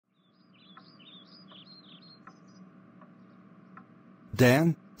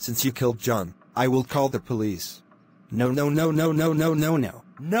Dan, since you killed John, I will call the police. No, no, no, no, no, no, no, no.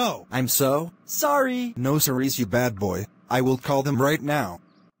 No! I'm so sorry. No sorries, you bad boy. I will call them right now.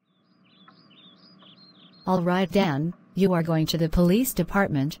 All right, Dan, you are going to the police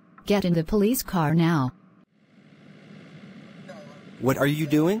department. Get in the police car now. What are you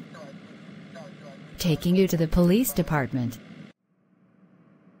doing? Taking you to the police department.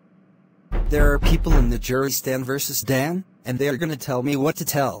 There are people in the jury stand versus Dan, and they are gonna tell me what to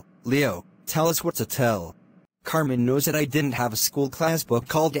tell. Leo, tell us what to tell. Cartman knows that I didn't have a school class book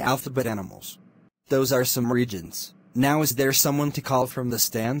called Alphabet Animals. Those are some regions. Now is there someone to call from the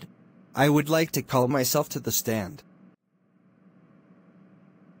stand? I would like to call myself to the stand.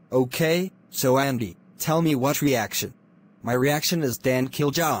 Okay, so Andy, tell me what reaction. My reaction is Dan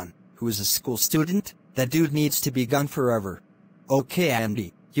killed John, who is a school student. That dude needs to be gone forever. Okay,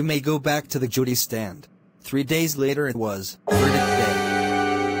 Andy, you may go back to the jury stand. 3 days later it was verdict day.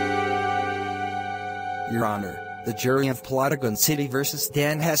 Your Honor, the jury of Plotagon City versus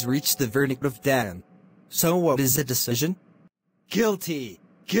Dan has reached the verdict of Dan. So what is the decision? Guilty!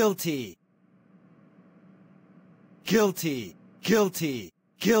 Guilty! Guilty! Guilty!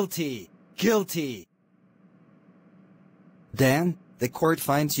 Guilty! Guilty! Dan, the court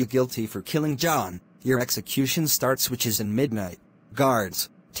finds you guilty for killing John. Your execution starts, which is in midnight. Guards,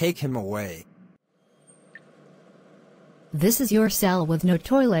 take him away. This is your cell with no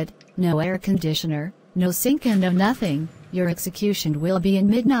toilet, no air conditioner, no sink and no nothing. Your execution will be in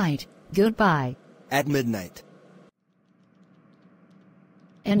midnight. Goodbye. At midnight.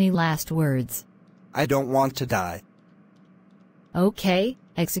 Any last words? I don't want to die. Okay,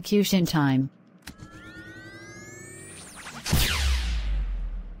 execution time.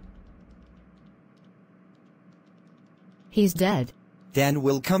 He's dead. Dan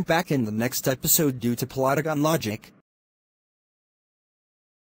will come back in the next episode due to Plotagon logic.